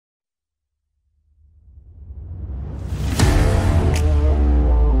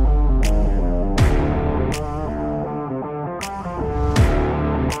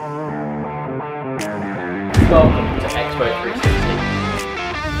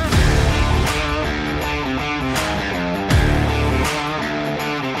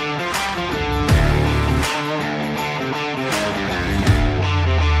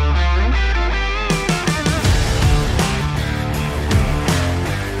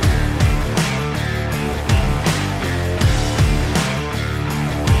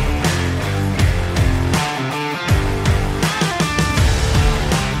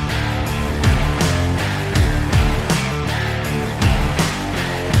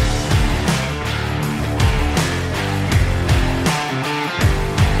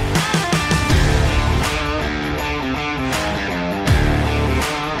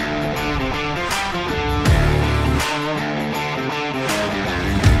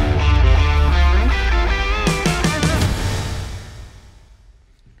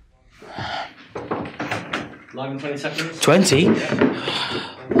20 seconds. 20? Yeah.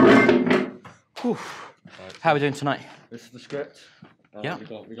 Whew. How are we doing tonight? This is the script. Yeah.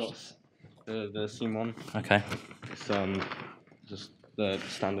 We got the scene one. Okay. It's just the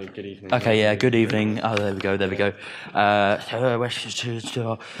standard good evening. Okay, yeah, good evening. Oh, there we go.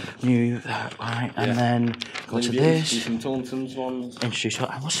 New, right, and then go to this. Some Taunton's ones. Introduce.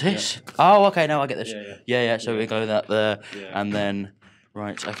 What's this? Yeah. Oh, okay, now I get this. Yeah. So we go that there, and then,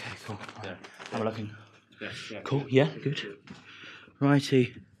 right, okay, cool. Yeah. Have a look. Yeah. Cool, yeah, good.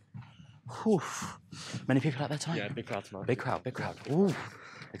 Righty. Whew. Many people at that time? Yeah, big crowd tonight. Big crowd. Ooh,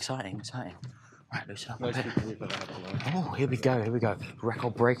 exciting. Right, loosen up. Oh, here we go.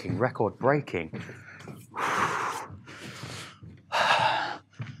 Record breaking.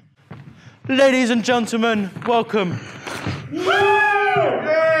 Ladies and gentlemen, welcome.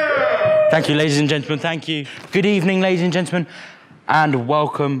 Thank you, ladies and gentlemen, thank you. Good evening, ladies and gentlemen, and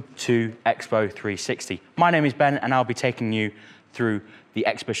welcome to Expo 360. My name is Ben, and I'll be taking you through the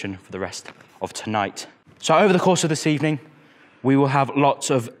exhibition for the rest of tonight. So over the course of this evening, we will have lots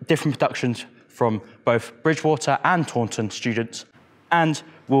of different productions from both Bridgwater and Taunton students, and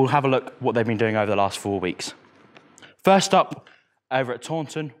we'll have a look what they've been doing over the last 4 weeks. First up, over at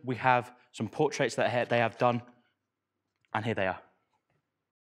Taunton, we have some portraits that they have done, and here they are.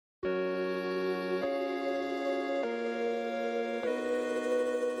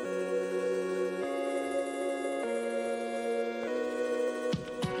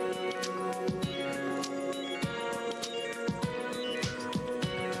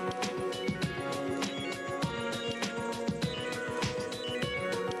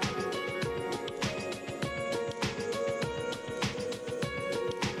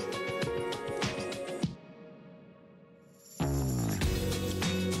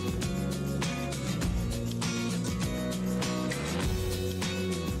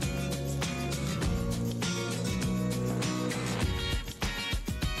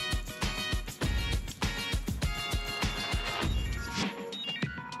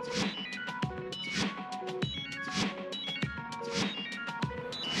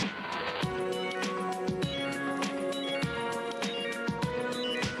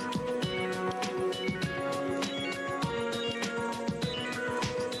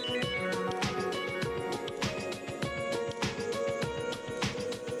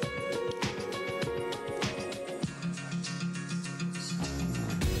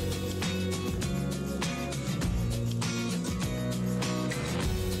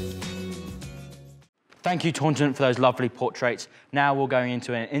 Thank you, Taunton, for those lovely portraits. Now we're going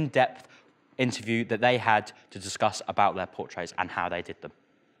into an in-depth interview that they had to discuss about their portraits and how they did them.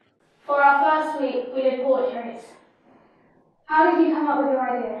 For our first week, we did portraits. How did you come up with your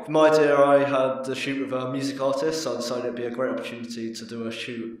idea? For my idea, I had a shoot with a music artist, so I decided it'd be a great opportunity to do a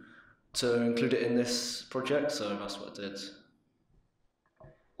shoot to include it in this project, so that's what I did.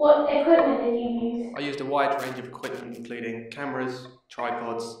 What equipment did you use? I used a wide range of equipment, including cameras,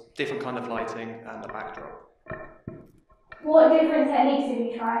 tripods, different kind of lighting, and a backdrop. What different techniques did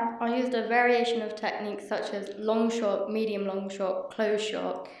you try? I used a variation of techniques such as long shot, medium long shot, close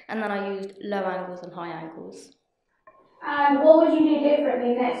shot, and then I used low angles and high angles. And what would you do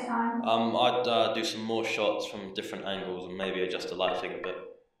differently next time? I'd do some more shots from different angles and maybe adjust the lighting a bit.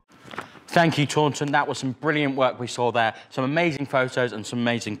 Thank you, Taunton. That was some brilliant work we saw there. Some amazing photos and some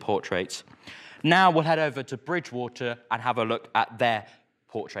amazing portraits. Now we'll head over to Bridgwater and have a look at their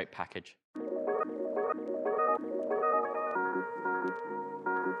portrait package.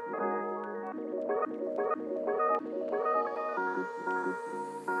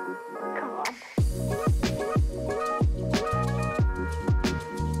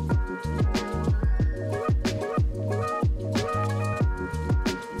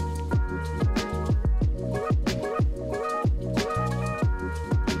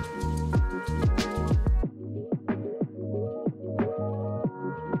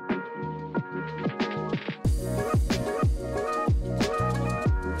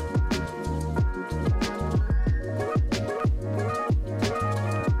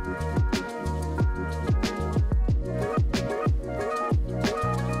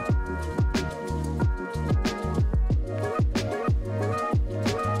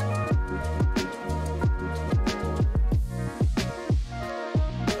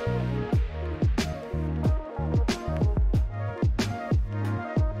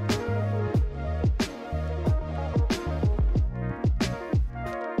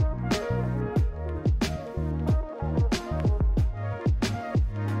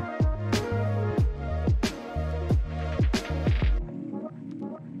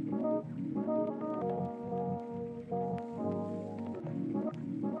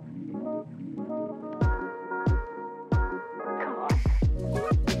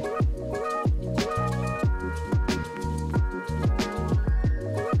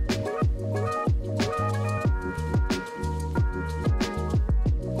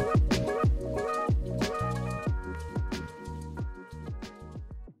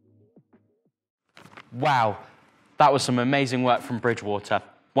 Wow, that was some amazing work from Bridgwater.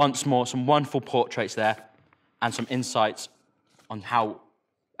 Once more, some wonderful portraits there and some insights on how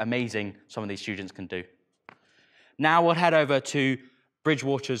amazing some of these students can do. Now we'll head over to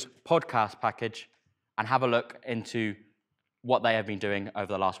Bridgwater's podcast package and have a look into what they have been doing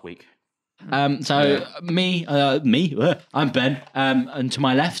over the last week. I'm Ben, and to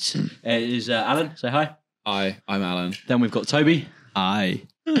my left is Alan. Say hi. Hi, I'm Alan. Then we've got Toby. Hi.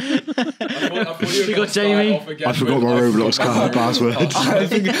 We got Jamie. I forgot my Roblox card password.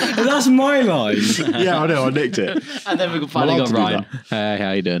 That's my line. Yeah, I know, I nicked it. And then we've finally got Ryan. Hey,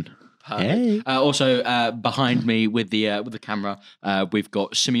 how you doing? Hey. Also, behind me with the camera, we've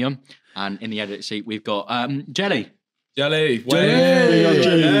got Simeon, and in the edit seat we've got Jelly. Jelly.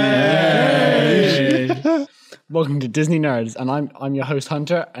 Welcome to Disney Nerds, and I'm your host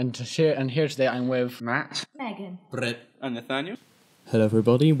Hunter, and here today I'm with Matt, Megan, Britt, and Nathaniel. Hello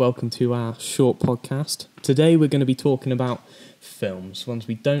everybody, welcome to our short podcast. Today we're going to be talking about films, ones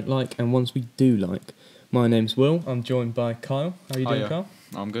we don't like and ones we do like. My name's Will, I'm joined by Kyle. How are you doing, Kyle?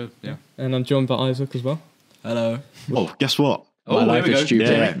 I'm good, yeah. And I'm joined by Isaac as well. Hello. Oh, guess what? My life is stupid.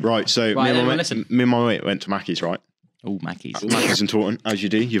 Yeah, right, so Right, me and my mate went to Mackey's, right? Oh, Mackey's. Mackey's in Taunton, as you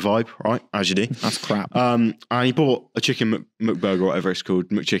do, your vibe, right? As you do. That's crap. And he bought a chicken McBurger, or whatever it's called,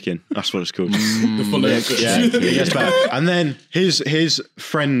 McChicken. That's what it's called. The full it gets better. And then his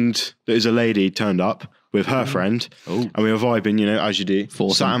friend, that is a lady, turned up with her friend, and we were vibing, you know, as you do.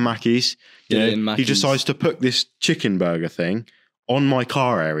 Sat in Mackey's. He decides to put this chicken burger thing on my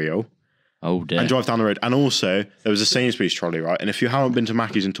car aerial. Oh, dear. And drive down the road. And also, there was a Sainsbury's trolley, right? And if you haven't been to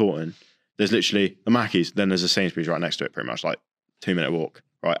Mackey's in Taunton, there's literally a Mackey's, then there's a Sainsbury's right next to it, pretty much, like 2-minute walk,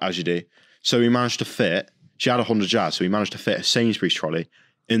 right, as you do. So we managed to fit, she had a Honda Jazz, so we managed to fit a Sainsbury's trolley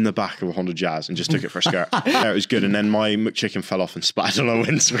in the back of a Honda Jazz and just took it for a skirt. Yeah, it was good. And then my McChicken fell off and splattered on our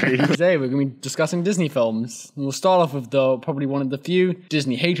windscreen. Today we're going to be discussing Disney films. And we'll start off with probably one of the few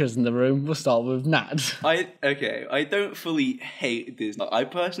Disney haters in the room. We'll start with Nat. I don't fully hate Disney. I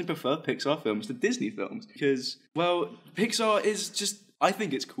personally prefer Pixar films to Disney films because, well, Pixar is just, I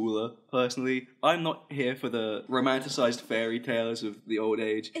think it's cooler, personally. I'm not here for the romanticized fairy tales of the old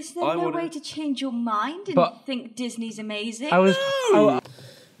age. Is there no way to change your mind and think Disney's amazing?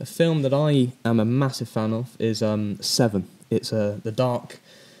 A film that I am a massive fan of is Seven. It's the dark,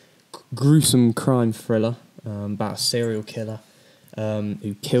 gruesome crime thriller about a serial killer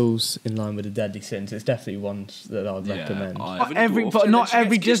who kills in line with the deadly sins. It's definitely one that I would recommend. Not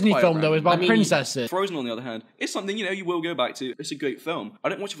every Disney film though is about princesses. Frozen, on the other hand, is something you will go back to. It's a great film. I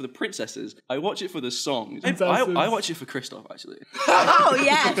don't watch it for the princesses. I watch it for the songs. I watch it for Kristoff, actually. Oh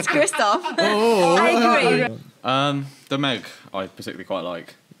yes, Kristoff. I agree. The Meg, I particularly quite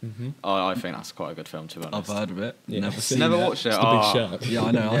like. I think that's quite a good film, to be honest. I've heard of it. Yeah. Never watched it. It's the big shark. Yeah,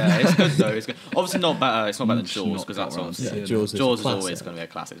 I know. Yeah, it's good though. It's good. Obviously not better. It's not better than Jaws, because that's obviously Jaws is always going to be a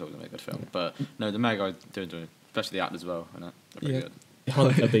classic. It's always going to be a good film. But no, the Meg I do enjoy, especially the actors as well. They're pretty good. They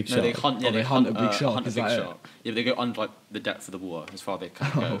hunt a big shark. They hunt a big shark. Is that it? Yeah, they go under like the depth of the water as far as they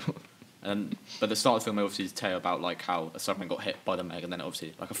can go. But the start of the film obviously is a tale about like how a submarine got hit by the Meg, and then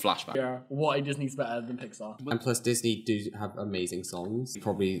obviously like a flashback. Yeah, why Disney's better than Pixar. And plus Disney do have amazing songs.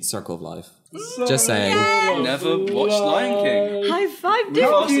 Probably Circle of Life. Just saying. Never watched Lion King. High five,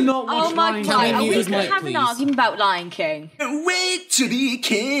 Have you not watched Oh my Lion god, King? are we going to have an argument about Lion King? Wait to be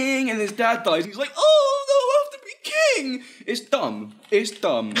king, and his dad dies. He's like, oh no, I have to be king. It's dumb. It's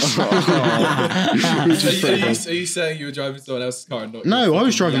dumb. Are you saying you were driving someone else's car and not? No, I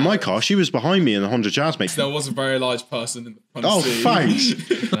was driving my car. She was behind me in the Honda Jazz, mate. There was a very large person in the front seat. Thanks.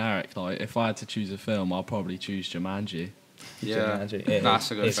 Generic, like if I had to choose a film, I'll probably choose Jumanji. Yeah,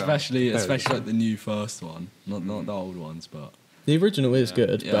 that's a good film. Especially like the new first one, not the old ones, but. The original is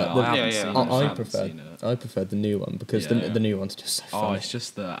good, but I preferred the new one because the new one's just so funny. Oh, it's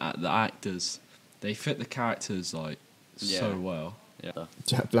just the actors. They fit the characters like so well. Yeah.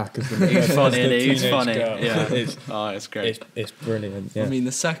 Jack Black is the He's funny. He's funny. Girl. Yeah. It's great. It's brilliant. Yeah. I mean,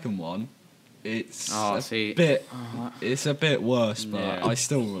 the second one, it's a bit worse, but I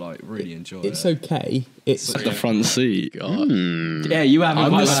still like really enjoy it. It's okay. It's the front seat. Yeah, you have.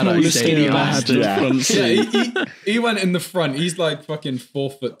 I'm the smallest skinny bastard. Front seat. Yeah, he went in the front. He's like fucking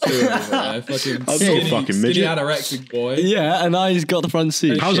 4'2" over there. Fucking skinny anorexic boy. Yeah, and I just got the front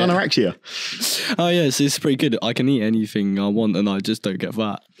seat. How's anorexia? Oh yeah, it's pretty good. I can eat anything I want, and I just don't get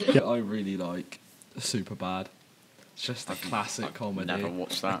fat. I really like Superbad. It's just a classic comedy. Never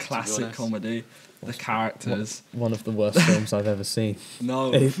watched that. A classic comedy. The characters. One of the worst films I've ever seen.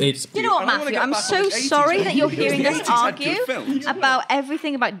 No. It's You know what, Matthew? I'm so sorry that you're hearing us argue about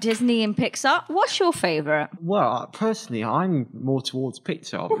everything about Disney and Pixar. What's your favourite? Well, personally, I'm more towards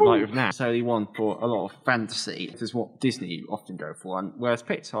Pixar right now. It's only one for a lot of fantasy. This is what Disney often go for, and whereas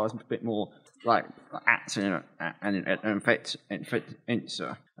Pixar is a bit more like action and effects.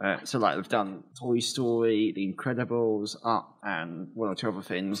 So like they've done Toy Story, The Incredibles, Up, and one or two other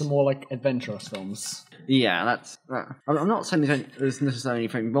things. Some more like adventurous films. Yeah, that's. I'm not saying there's necessarily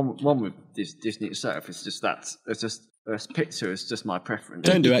anything wrong with Disney itself. It's just that Pixar is just my preference.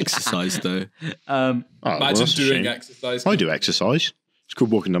 Don't do exercise though. Imagine doing exercise. I do exercise. It's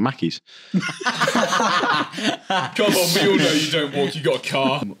called walking to Mackey's. Come on, we all know you don't walk. You got a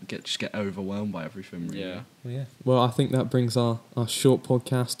car. Just get overwhelmed by everything. Really. Yeah. Well, yeah. Well, I think that brings our short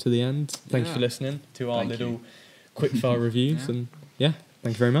podcast to the end. Thanks for listening to our little quickfire reviews, and thank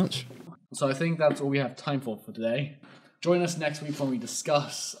you very much. So I think that's all we have time for today. Join us next week when we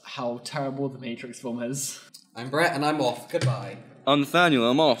discuss how terrible the Matrix film is. I'm Brett, and I'm off. Goodbye. I'm Nathaniel.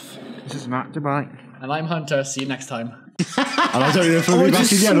 I'm off. This is Matt. Goodbye. And I'm Hunter. See you next time. And I don't know if we'll be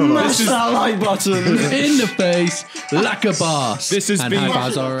back again or not. Smash that like button in the face like a boss. This has been high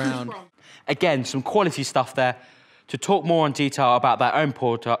fives all around. Again, some quality stuff there. To talk more in detail about their own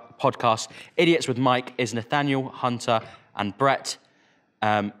podcast, Idiots with Mike, is Nathaniel, Hunter, and Brett.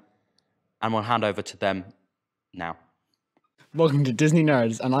 And we'll hand over to them now. Welcome to Disney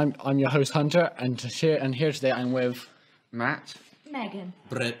Nerds, and I'm your host Hunter, and here today I'm with Matt, Megan,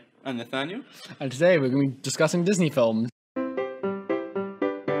 Brett, and Nathaniel. And today we're going to be discussing Disney films.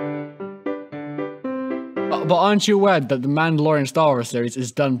 But aren't you aware that the Mandalorian Star Wars series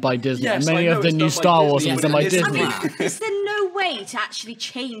is done by Disney? Yes, and many of the new Star Wars films are done by Disney. Is there no way to actually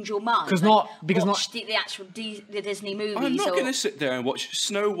change your mind? Because watch the actual the Disney movies. I'm not going to sit there and watch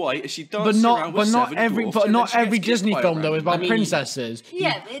Snow White as she dances but around with seven dwarfs, and not then she every gets kissed Disney by a film though is random- about princesses.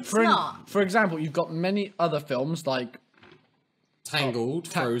 Yeah, it's not. For example, you've got many other films like Tangled,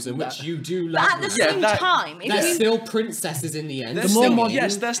 Frozen, which you do But love. at the same time, they're still princesses in the end. They're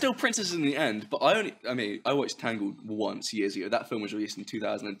still princesses in the end. But I watched Tangled once years ago. That film was released in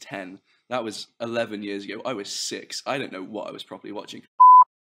 2010. That was 11 years ago. I was 6. I don't know what I was properly watching.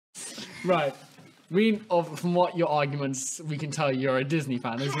 Right. From what your arguments, we can tell you're a Disney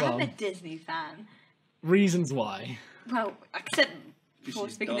fan as well. I'm a Disney fan. Reasons why? Well, I said before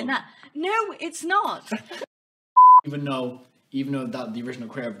speaking of that. No, it's not. Even though that the original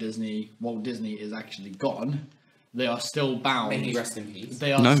creator of Disney, Walt Disney, is actually gone, they are still bound. May he rest in peace.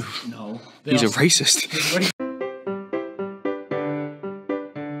 They are No. He's a racist.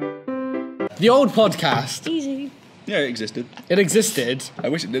 The old podcast. Easy. Yeah, it existed. It existed. I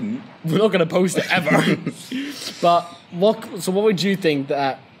wish it didn't. We're not going to post it ever. But what would you think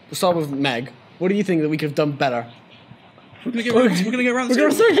that? We'll start with Meg. What do you think that we could have done better? We're gonna get around the We're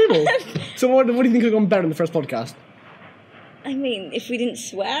table. gonna table. So what do you think could have gone better in the first podcast? I mean, if we didn't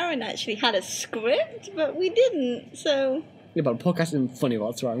swear and actually had a script, but we didn't, so... Yeah, but a podcast isn't funny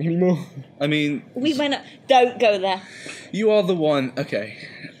about swearing anymore. I mean... We went up... Don't go there. You are the one... Okay.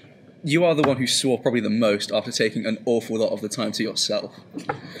 You are the one who swore probably the most after taking an awful lot of the time to yourself.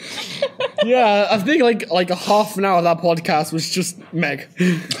 Yeah, I think like a half an hour of that podcast was just Meg.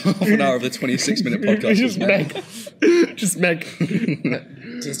 Half an hour of the 26-minute podcast It was was Meg. Just Meg.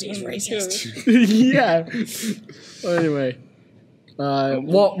 Disney's racist. Yeah. Anyway,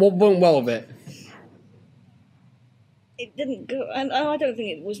 what went well with it? It didn't go... And I don't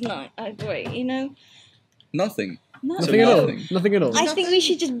think it was great, you know? Nothing. Nothing at all. Nothing at all. I think we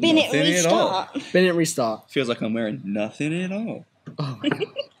should just bin it and Nothing at all. restart. Bin it, restart. Feels like I'm wearing nothing at all. Oh my God.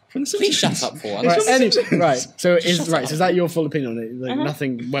 From the Please Simpsons. shut up for Right, once. right. So is Shut is that your full opinion on it? Like Uh-huh.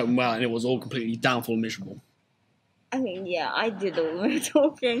 nothing went well and it was all completely downfall and miserable. I mean, yeah, I did all the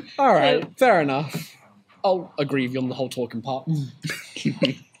talking. All right, So, fair enough. I'll agree with you on the whole talking part.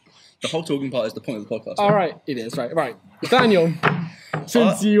 The whole talking part is the point of the podcast. All right, it is right. Daniel,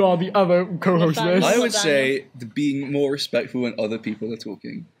 since you are the other co-host of this, I would say being more respectful when other people are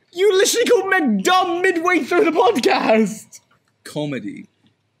talking. you literally called Meg dumb midway through the podcast. Comedy.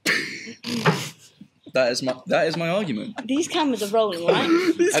 That is my argument. these cameras are rolling,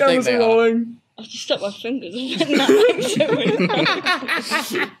 right? These cameras are rolling. I've just stuck my fingers in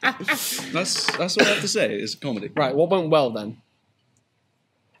That's what I have to say. It's comedy. Right, what went well then?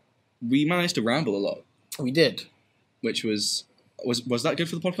 We managed to ramble a lot. We did. Which was that good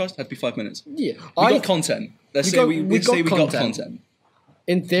for the podcast? Had to be 5 minutes. Yeah, We got content. Let's say we got content.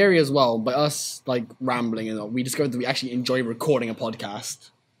 In theory as well, by us like rambling and all, we discovered that we actually enjoy recording a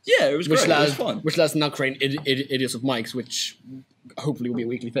podcast. Yeah, it was great. It was fun. Which lets us now create idiots of mics, which hopefully will be a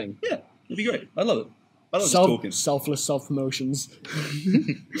weekly thing. Yeah. It'd be great. I love it. I love just talking. Selfless self-promotions.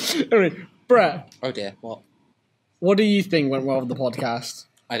 Anyway, Brett. Oh dear, what? What do you think went well with the podcast?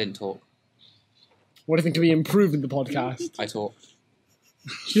 I didn't talk. What do you think can be improved in the podcast? I talked.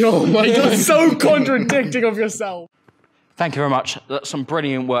 Oh my god, so contradicting of yourself. Thank you very much. That's some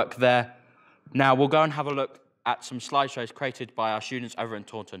brilliant work there. Now we'll go and have a look at some slideshows created by our students over in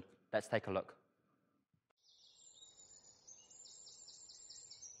Taunton. Let's take a look.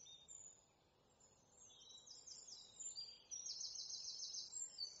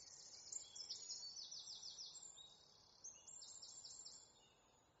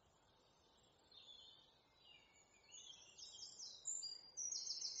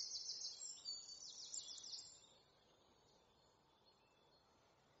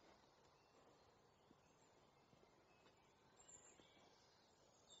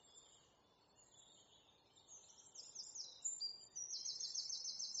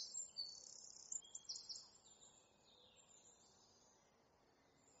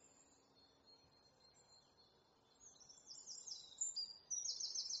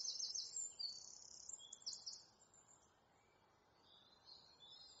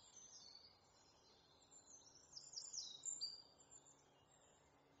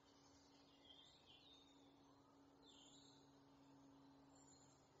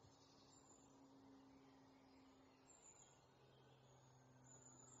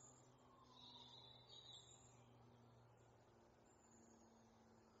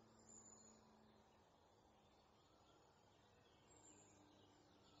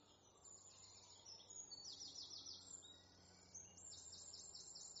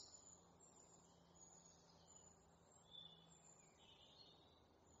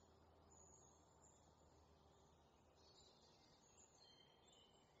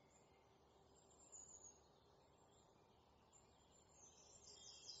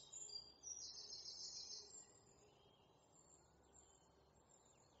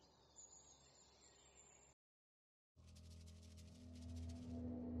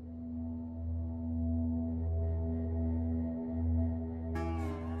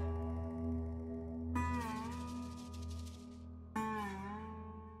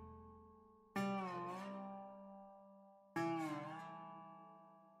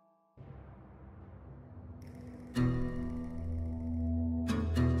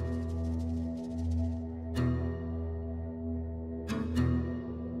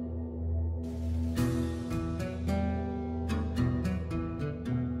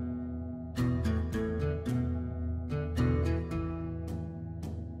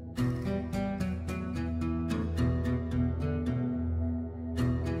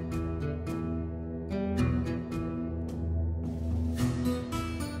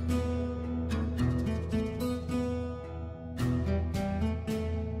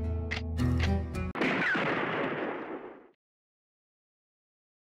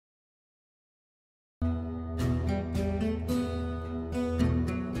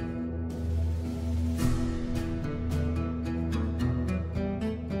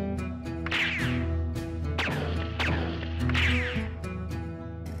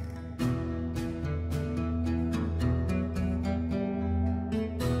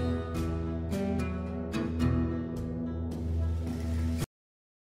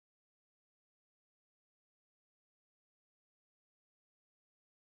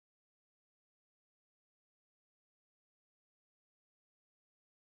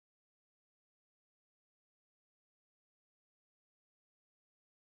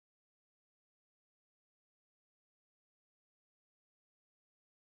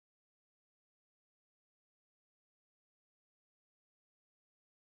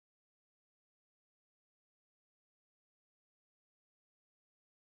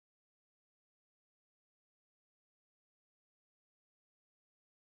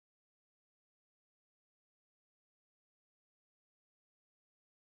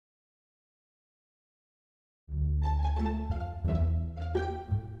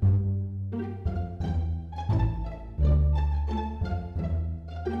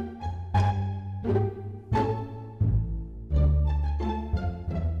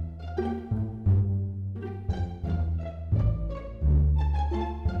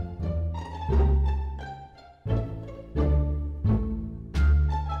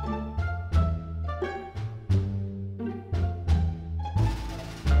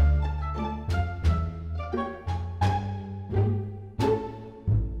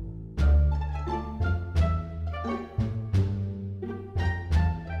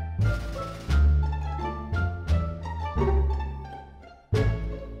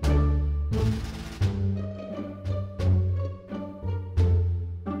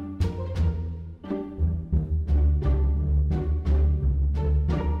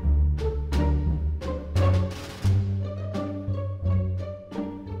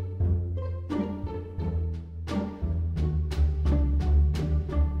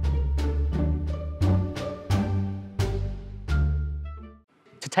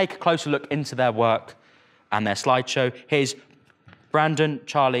 take a closer look into their work and their slideshow, here's Brandon,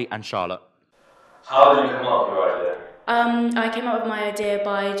 Charlie, and Charlotte. How did you come up with your idea? I came up with my idea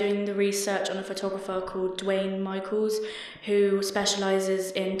by doing the research on a photographer called Dwayne Michaels, who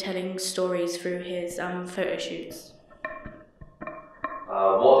specialises in telling stories through his photo shoots.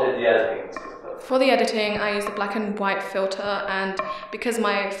 What did the editing consist of? For the editing, I used a black and white filter, and because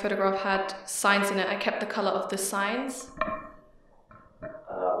my photograph had signs in it, I kept the colour of the signs.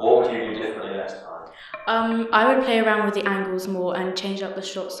 What would you do differently next time? I would play around with the angles more and change up the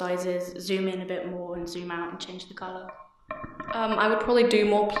shot sizes, zoom in a bit more and zoom out and change the colour. I would probably do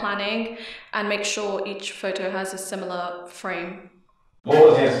more planning and make sure each photo has a similar frame. What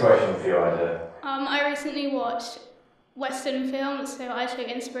was the inspiration for your idea? I recently watched Western films, so I took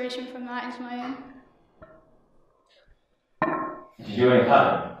inspiration from that into my own. Did you do any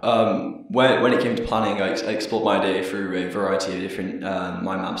planning? When it came to planning, I explored my idea through a variety of different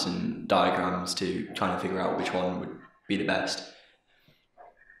mind maps and diagrams to try and figure out which one would be the best.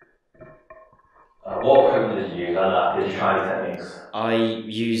 What equipment did you use? Did you try any techniques? I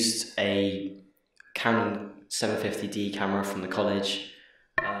used a Canon 750D camera from the college.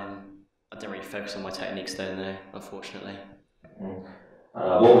 I didn't really focus on my techniques though, no, unfortunately.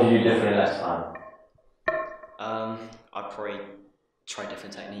 What would you do differently next time? I'd probably try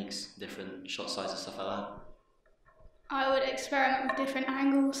different techniques, different shot sizes, stuff like that. I would experiment with different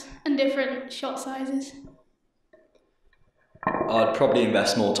angles and different shot sizes. I'd probably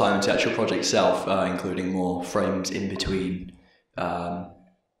invest more time into the actual project itself, including more frames in between to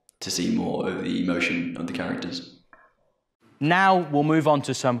see more of the emotion of the characters. Now we'll move on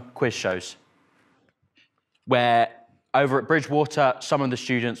to some quiz shows, where over at Bridgwater, some of the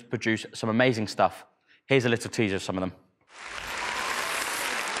students produce some amazing stuff. Here's a little teaser of some of them.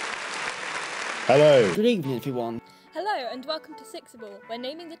 Hello. Good evening, everyone. Hello and welcome to Sixable, where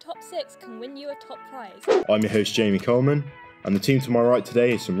naming the top 6 can win you a top prize. I'm your host, Jamie Coleman, and the team to my right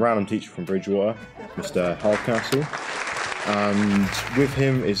today is some random teacher from Bridgwater, Mr. Hardcastle, and with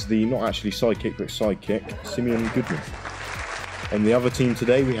him is the not actually sidekick, but sidekick, Simeon Goodman. On the other team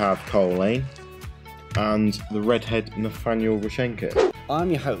today we have Carl Lane and the redhead Nathaniel Rashenko. I'm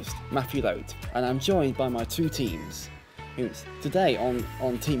your host, Matthew Lote, and I'm joined by my two teams. Today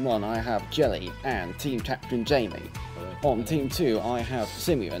on Team 1 I have Jelly and Team Captain Jamie. On Team 2 I have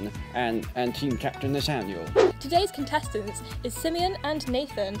Simeon and Team Captain Nathaniel. Today's contestants is Simeon and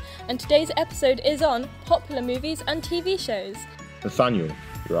Nathan, and today's episode is on popular movies and TV shows. Nathaniel,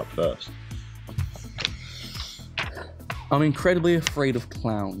 you're up first. I'm incredibly afraid of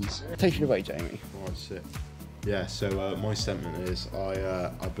clowns. Take it away, Jamie. Alright, sick. Yeah, so my sentiment is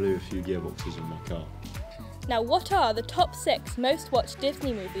I blew a few gearboxes in my car. Now, what are the top 6 most watched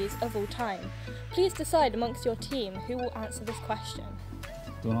Disney movies of all time? Please decide amongst your team who will answer this question.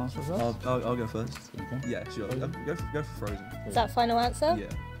 Do you want to answer first? I'll go first. Okay. Yeah, sure. Go for Frozen. Is that final answer? Yeah.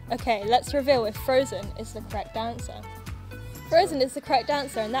 Okay, let's reveal if Frozen is the correct answer. Frozen is the correct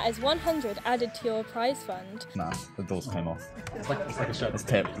answer, and that is 100 added to your prize fund. Nah, the doors came off. It's like a shirt. It's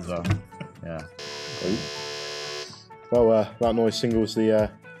tipped as well. Yeah. Well, that noise signals the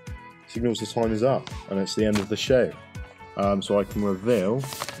time is up, and it's the end of the show. So I can reveal.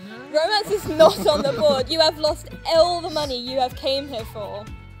 Romance is not on the board. You have lost all the money you have came here for.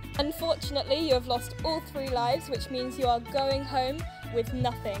 Unfortunately, you have lost all 3 lives, which means you are going home with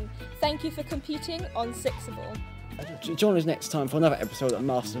nothing. Thank you for competing on Sixable. Join us next time for another episode of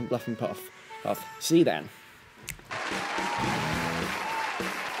Master and Bluff and Puff. See you then.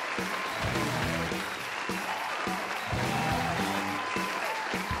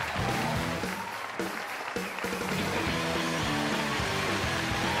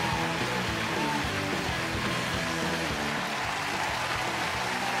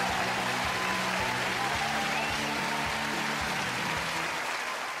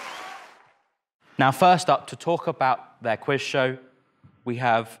 Now, first up, to talk about their quiz show, we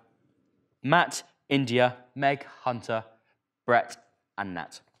have Matt, India, Meg, Hunter, Brett, and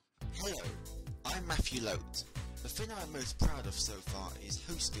Nat. Hello, I'm Matthew Lote. The thing I'm most proud of so far is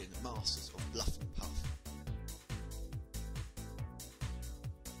hosting Masters of Bluff and Puff.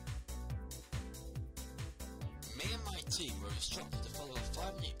 Me and my team were instructed to follow a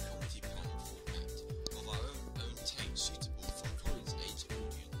 5-minute comedy panel format of our own take suitable for a college-age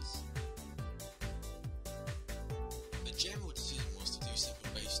audience. The general decision was to do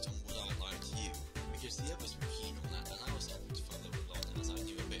something based on what I liked to you, because the others were keen on that and I was happy to follow along as I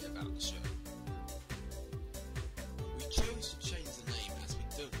knew a bit about the show. We chose to change the name as we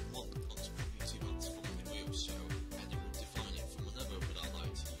don't want on to copy too much from the real show, and it would define it from another what I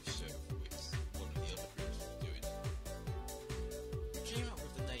liked to you show, which one of the other groups were doing. We came up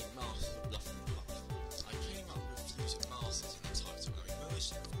with the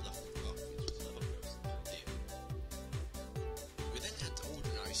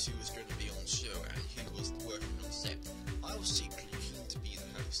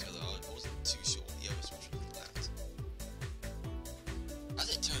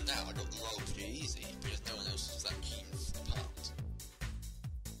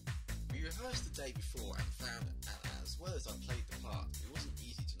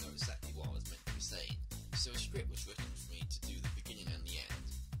so a script was written for me to do the beginning and the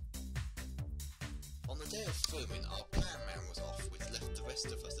end. On the day of filming, our plan man was off, which left the rest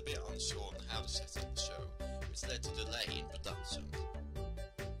of us a bit unsure on how to set up the show, which led to delay in production.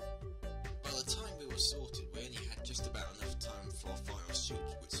 By the time we were sorted, we only had just about enough time for our final shoot,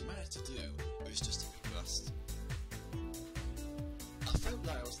 which we managed to do. It was just a bit rushed. I felt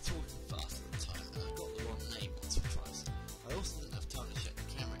like I was talking fast at the time, and I got the wrong name once or twice. I also didn't have time to check the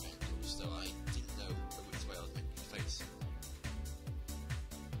camera angle, so I didn't know which way I was meant to face.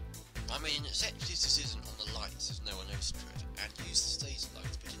 I mean, set this decision on the lights as no one else could, and used the stage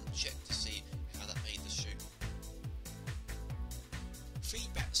lights but didn't check to see how that made the shoot.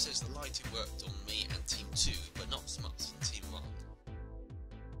 Feedback says the lighting worked on me and Team 2, but not so much on Team 1.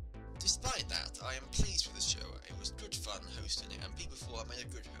 Despite that, I am pleased with the show. It was good fun hosting it, and people thought I made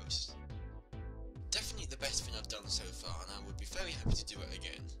a good host. Definitely the best thing I've done so far, and I would be very happy to do it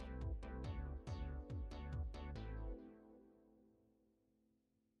again.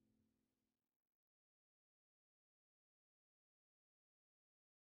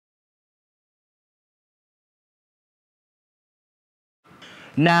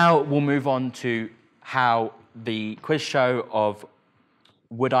 Now we'll move on to how the quiz show of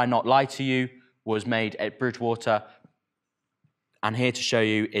Would I Not Lie to You was made at Bridgwater. And here to show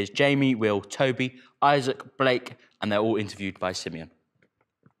you is Jamie, Will, Toby, Isaac, Blake, and they're all interviewed by Simeon.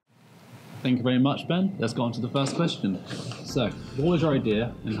 Thank you very much, Ben. Let's go on to the first question. So, what was your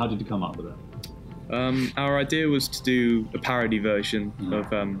idea and how did you come up with it? Our idea was to do a parody version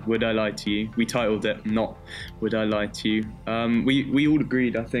of Would I Lie to You. We titled it not Would I Lie to You. We all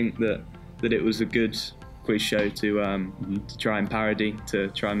agreed, I think, that it was a good quiz show to try and parody, to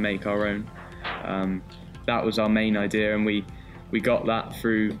try and make our own. That was our main idea, and we got that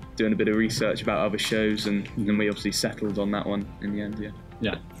through doing a bit of research about other shows, and then we obviously settled on that one in the end.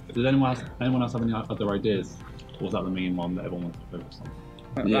 Yeah. Did anyone else have any other ideas? Or was that the main one that everyone wanted to focus on?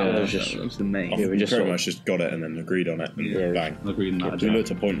 That was the main. We pretty much just got it and then agreed on it. And bang. Agreed on that. We looked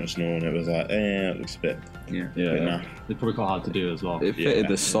at pointless and all, and it was like, it looks a bit. It's probably quite hard to do as well. It fitted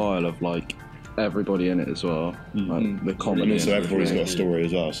the style of like everybody in it as well, like the comedy. And also everybody's got a story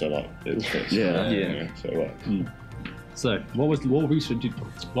as well, so like it fits. Yeah. So it worked. So what research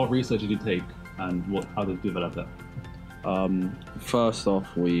did you take, and how did you develop that? First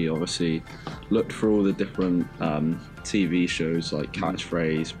off, we obviously looked through all the different TV shows like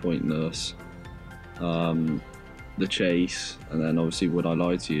Catchphrase, Pointless, The Chase, and then obviously Would I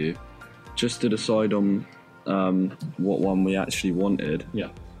Lie to You, just to decide on what one we actually wanted. Yeah.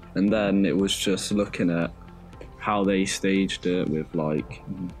 And then it was just looking at how they staged it with like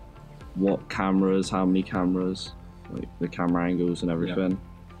what cameras, how many cameras, like the camera angles and everything. Yeah.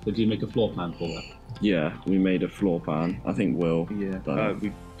 Did you make a floor plan for that? Yeah, we made a floor plan. I think Will. Yeah,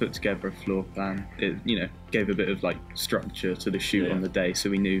 we put together a floor plan. It gave a bit of like structure to the shoot on the day, so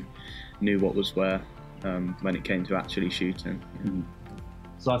we knew what was where when it came to actually shooting.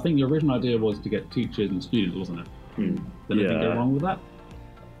 So I think the original idea was to get teachers and students, wasn't it? Did anything go wrong with that?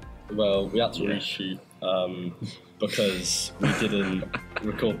 Well, we had to reshoot because we didn't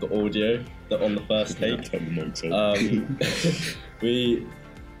record the audio on the first take. Because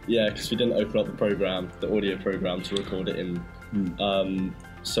we didn't open up the audio program to record it in.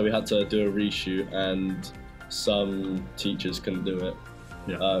 So we had to do a reshoot, and some teachers couldn't do it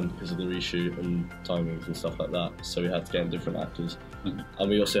because of the reshoot and timings and stuff like that. So we had to get in different actors. And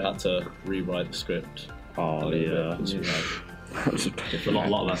we also had to rewrite the script. Oh, yeah. It's a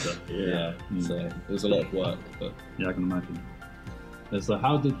lot better. Yeah. So it was a lot of work. But yeah, I can imagine. So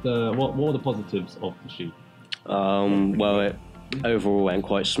how did what were the positives of the shoot? Well, it overall went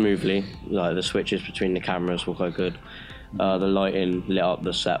quite smoothly. Like the switches between the cameras were quite good. The lighting lit up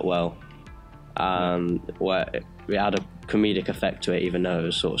the set well, and we had a comedic effect to it, even though it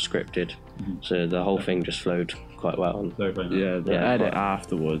was sort of scripted. So the whole thing just flowed quite well. The edit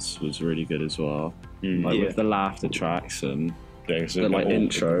afterwards was really good as well. With the laughter tracks and the like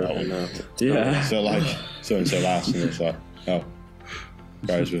intro. So like so and so laughs and it's like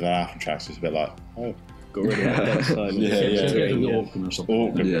whereas with the laughter tracks it's a bit like got rid of that time.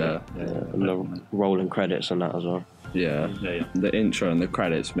 And the rolling credits and that as well. The intro and the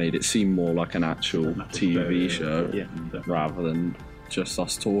credits made it seem more like an actual TV show rather than just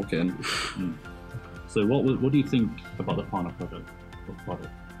us talking. So what do you think about the final product? It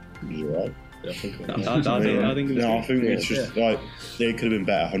was alright. I think it's just like it could have been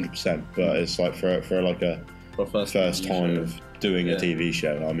better 100%, but it's like for like a first time of doing a TV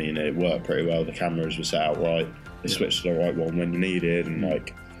show, I mean it worked pretty well. The cameras were set out right, they switched to the right one when you needed, and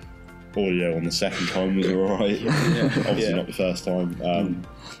like audio on the second time was alright. Obviously not the first time.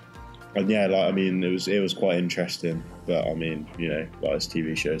 And yeah, like I mean, it was quite interesting. But I mean, you know, like it's a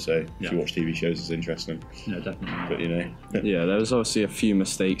TV show, so if you watch TV shows, it's interesting. Yeah, definitely. But you know, yeah, there was obviously a few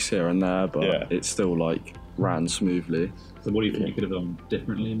mistakes here and there, but it still like ran smoothly. So what do you think you could have done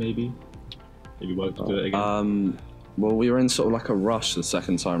differently, maybe? If you were to do it again? Well, we were in sort of like a rush the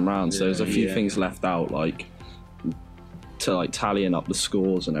second time round, so there's a few Yeah. things left out, like to like tallying up the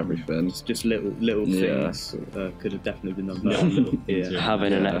scores and everything. Just little things could have definitely been done better.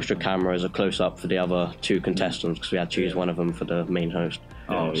 Having an extra camera as a close-up for the other two contestants, because we had to choose one of them for the main host.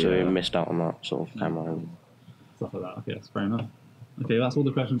 So we missed out on that sort of camera. Stuff like that. Okay, that's fair enough. Okay, that's all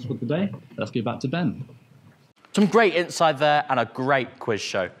the questions for today. Let's go back to Ben. Some great insight there and a great quiz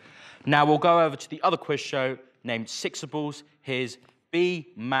show. Now we'll go over to the other quiz show named Sixables. Here's B,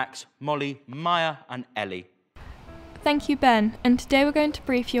 Max, Molly, Maya and Ellie. Thank you, Ben, and today we're going to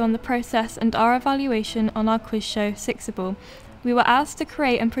brief you on the process and our evaluation on our quiz show, Sixable. We were asked to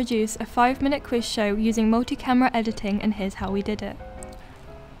create and produce a 5-minute quiz show using multi-camera editing, and here's how we did it.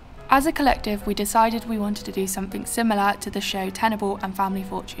 As a collective, we decided we wanted to do something similar to the show Tenable and Family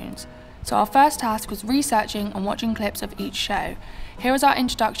Fortunes. So our first task was researching and watching clips of each show. Here is our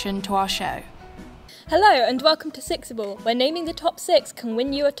introduction to our show. Hello and welcome to Sixable, where naming the top 6 can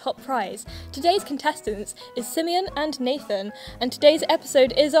win you a top prize. Today's contestants is Simeon and Nathan, and today's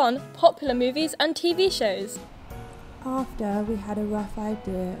episode is on popular movies and TV shows. After we had a rough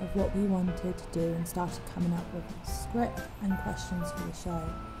idea of what we wanted to do and started coming up with a script and questions for the show,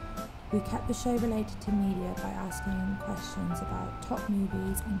 we kept the show related to media by asking questions about top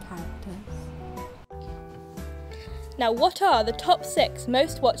movies and characters. Now, what are the top 6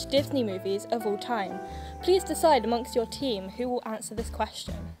 most watched Disney movies of all time? Please decide amongst your team who will answer this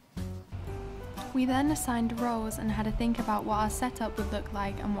question. We then assigned roles and had to think about what our setup would look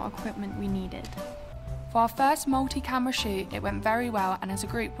like and what equipment we needed. For our first multi-camera shoot, it went very well, and as a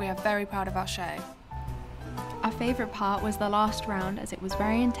group we are very proud of our show. Our favourite part was the last round, as it was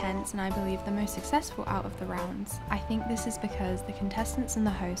very intense and I believe the most successful out of the rounds. I think this is because the contestants and the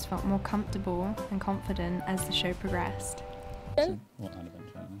host felt more comfortable and confident as the show progressed.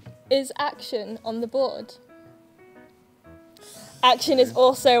 Is action on the board? Action is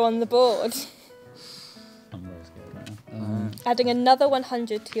also on the board. I'm really scared right now. Adding another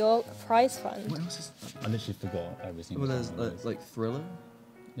 100 to your prize fund. What else is I literally forgot everything. Well, there's like thriller,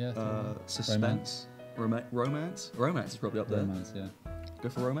 suspense, romance. Romance is probably up there. Romance, yeah. Go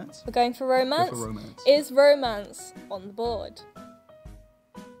for romance. We're going for romance? Go for romance. Is romance on the board?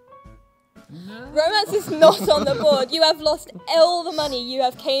 No. Romance is not on the board. You have lost all the money you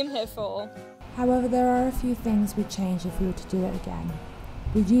have came here for. However, there are a few things we'd change if we were to do it again.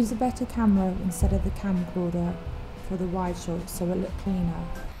 We'd use a better camera instead of the camcorder for the wide shots so it looked cleaner.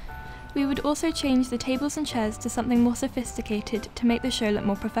 We would also change the tables and chairs to something more sophisticated to make the show look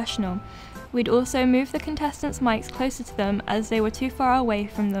more professional. We'd also move the contestants' mics closer to them as they were too far away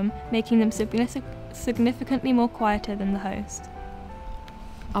from them, making them significantly more quieter than the host.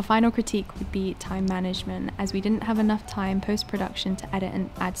 Our final critique would be time management, as we didn't have enough time post-production to edit and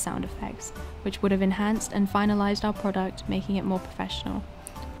add sound effects, which would have enhanced and finalised our product, making it more professional.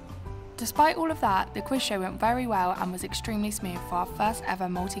 Despite all of that, the quiz show went very well and was extremely smooth for our first ever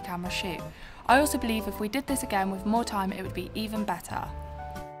multi-camera shoot. I also believe if we did this again with more time, it would be even better.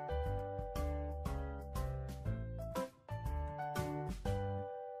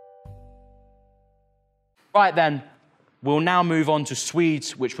 Right then, we'll now move on to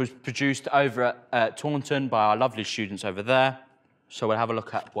Swedes, which was produced over at Taunton by our lovely students over there. So we'll have a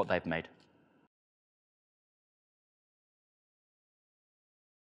look at what they've made.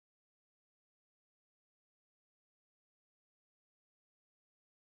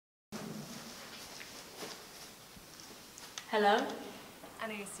 Hello? I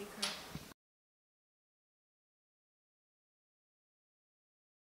know your secret.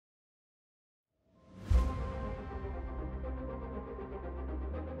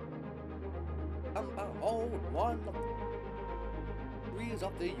 Hold one of the trees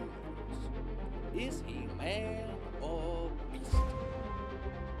of the universe. Is he man or beast?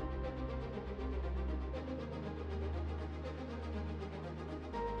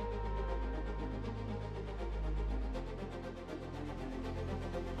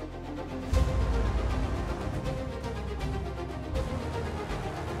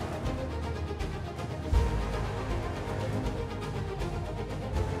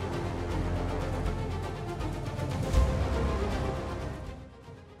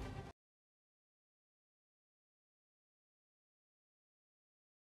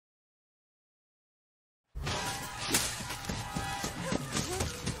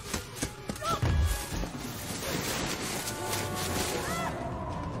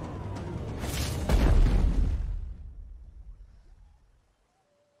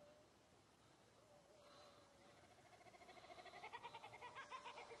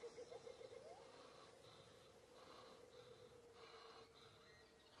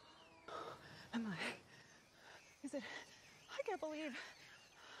 believe.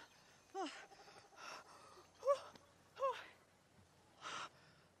 Oh,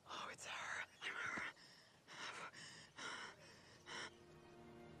 it's her.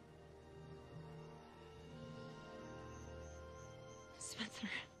 Spencer.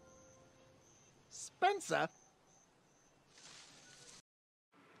 Spencer?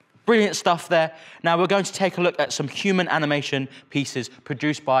 Brilliant stuff there. Now we're going to take a look at some human animation pieces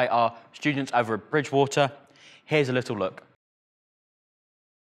produced by our students over at Bridgwater. Here's a little look.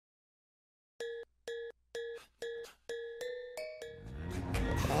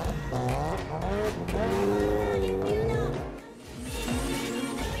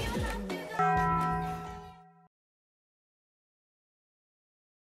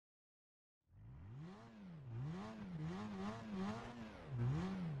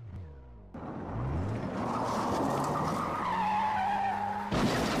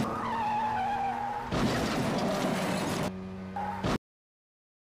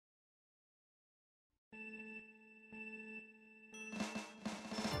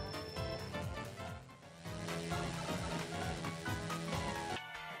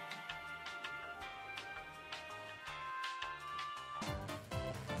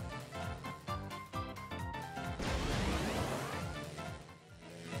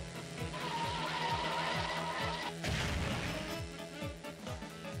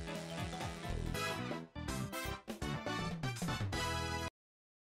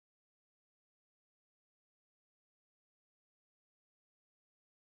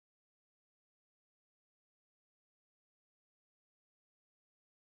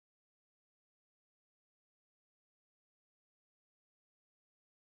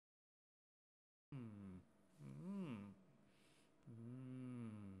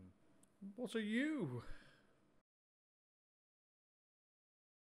 What are you?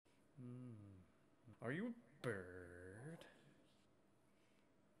 Are you a bird?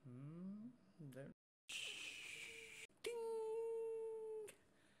 Don't... Ding!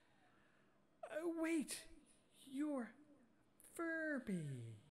 Oh wait, you're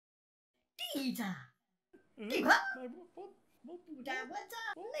Furby. Dita. The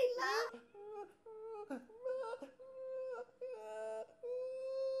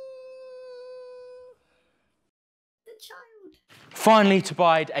child. Finally, to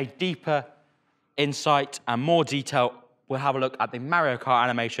provide a deeper insight and more detail, we'll have a look at the Mario Kart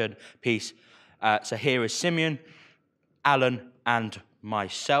animation piece. So here is Simeon, Alan, and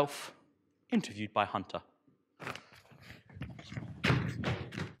myself, interviewed by Hunter.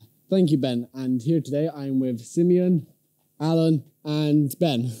 Thank you, Ben. And here today I'm with Simeon, Alan, and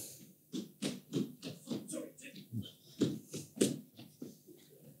Ben.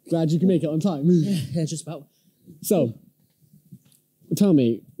 Glad you can make it on time. Yeah, just about. So, tell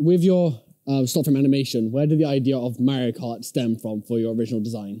me, with your stop from animation, where did the idea of Mario Kart stem from for your original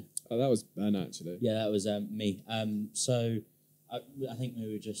design? Oh, that was Ben, actually. Yeah, that was me. So I think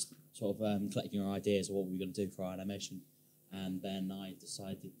we were just sort of collecting our ideas of what we were going to do for our animation. And then I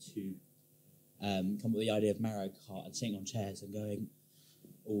decided to come up with the idea of Mario Kart and sitting on chairs and going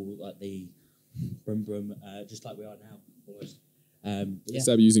all like the brum brum, just like we are now, almost. Yeah.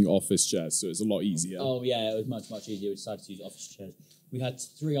 Instead of using office chairs, so it's a lot easier. Oh yeah, it was much easier. We decided to use office chairs. We had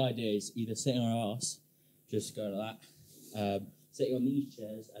three ideas: either sitting on our ass, just go like that, sitting on these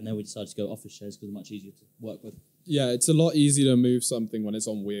chairs, and then we decided to go office chairs because they're much easier to work with. Yeah, it's a lot easier to move something when it's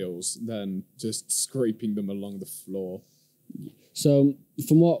on wheels than just scraping them along the floor. So,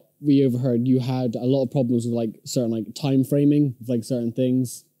 from what we overheard, you had a lot of problems with like certain like time framing, with, like certain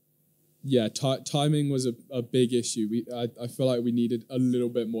things. Yeah, timing was a big issue. I feel like we needed a little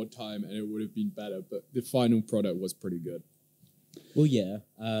bit more time and it would have been better, but the final product was pretty good. Well, yeah,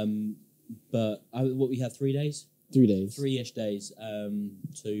 but what we had 3 days? 3 days. 3-ish days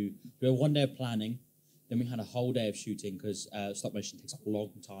we had 1 day of planning, then we had a whole day of shooting because stop motion takes a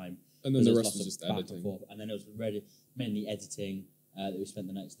long time. And then the rest was just editing. And then it was mainly editing that we spent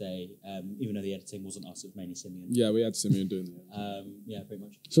the next day, even though the editing wasn't us, it was mainly Simeon. Yeah, we had Simeon doing the yeah, pretty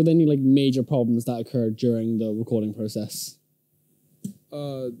much. So then, like major problems that occurred during the recording process.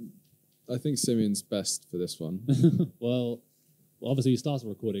 I think Simeon's best for this one. Well, obviously we started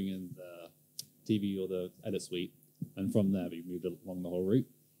recording in the TV or the edit suite, and from there we moved along the whole route.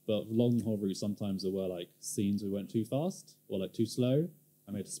 But along the whole route, sometimes there were like scenes we went too fast or like too slow,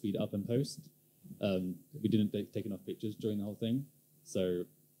 and we had to speed it up in post. We didn't take enough pictures during the whole thing, so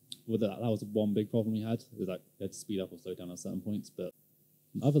with that was one big problem we had. Was like we had to speed up or slow down at certain points. But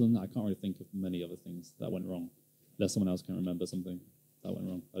other than that, I can't really think of many other things that went wrong. Unless someone else can remember something that went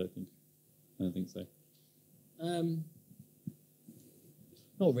wrong. I don't think so.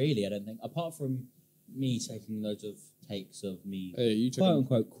 Not really, I don't think. Apart from me taking loads of takes of me, Hey, you took quote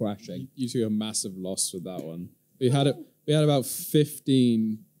unquote, crashing. You took a massive loss with that one. We had about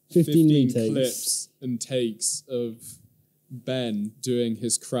 15 retakes. clips and takes of Ben doing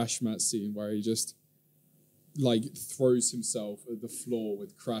his crash mat scene where he just like throws himself at the floor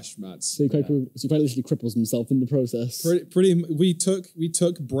with crash mats. So he quite literally cripples himself in the process. We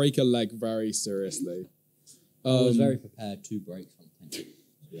took break a leg very seriously. I was very prepared to break something. To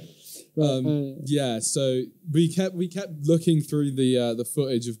be honest. Yeah, so we kept looking through the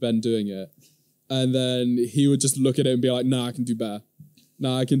footage of Ben doing it, and then he would just look at it and be like, "Nah, I can do better.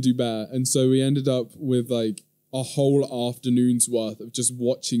 Nah, I can do better." And so we ended up with like a whole afternoon's worth of just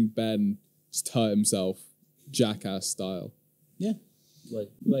watching Ben just hurt himself, jackass style. Yeah,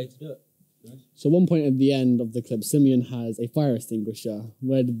 way to do it. So one point at the end of the clip, Simeon has a fire extinguisher.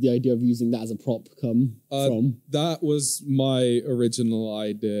 Where did the idea of using that as a prop come from? That was my original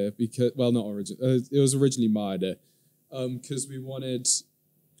idea because, well, not original. It was originally my idea because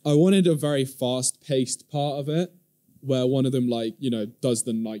I wanted a very fast-paced part of it where one of them, like, you know, does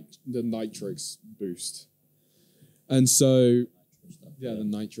the nitrix boost, and so the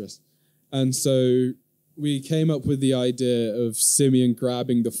nitrous, and so we came up with the idea of Simeon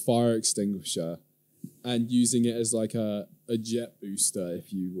grabbing the fire extinguisher and using it as like a jet booster,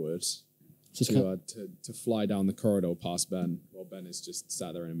 if you would, to fly down the corridor past Ben, while Ben is just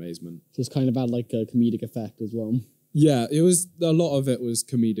sat there in amazement. So it's kind of had like a comedic effect as well. Yeah, it was a lot of it was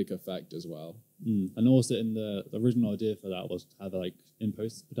comedic effect as well. And also in the original idea for that was to have like in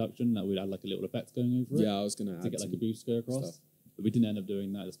post-production that we'd add like a little effect going over it. Yeah, I was going to get like a boost go across. Stuff. But we didn't end up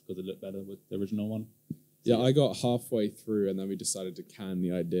doing that just because it looked better with the original one. Yeah, I got halfway through and then we decided to can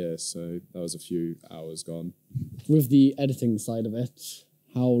the idea, so that was a few hours gone. With the editing side of it,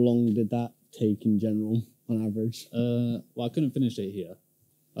 how long did that take in general, on average? Well, I couldn't finish it here.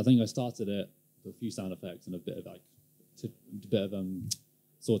 I think I started it with a few sound effects and a bit of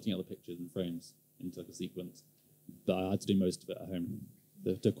sorting out the pictures and frames into like a sequence. But I had to do most of it at home.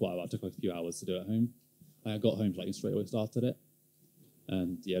 It took quite a while. It took like a few hours to do it at home. I got home like straight away started it,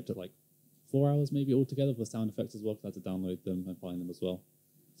 and yeah, it took like 4 hours maybe altogether for the sound effects as well, because I had to download them and find them as well.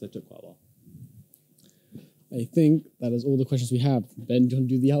 So it took quite a while. I think that is all the questions we have. Ben, do you want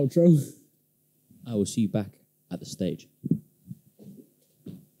to do the outro? I will see you back at the stage.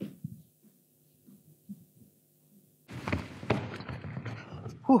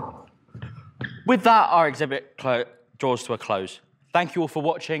 Whew. With that, our exhibit draws to a close. Thank you all for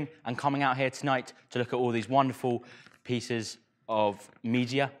watching and coming out here tonight to look at all these wonderful pieces of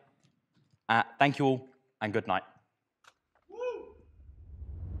media. Thank you all, and good night.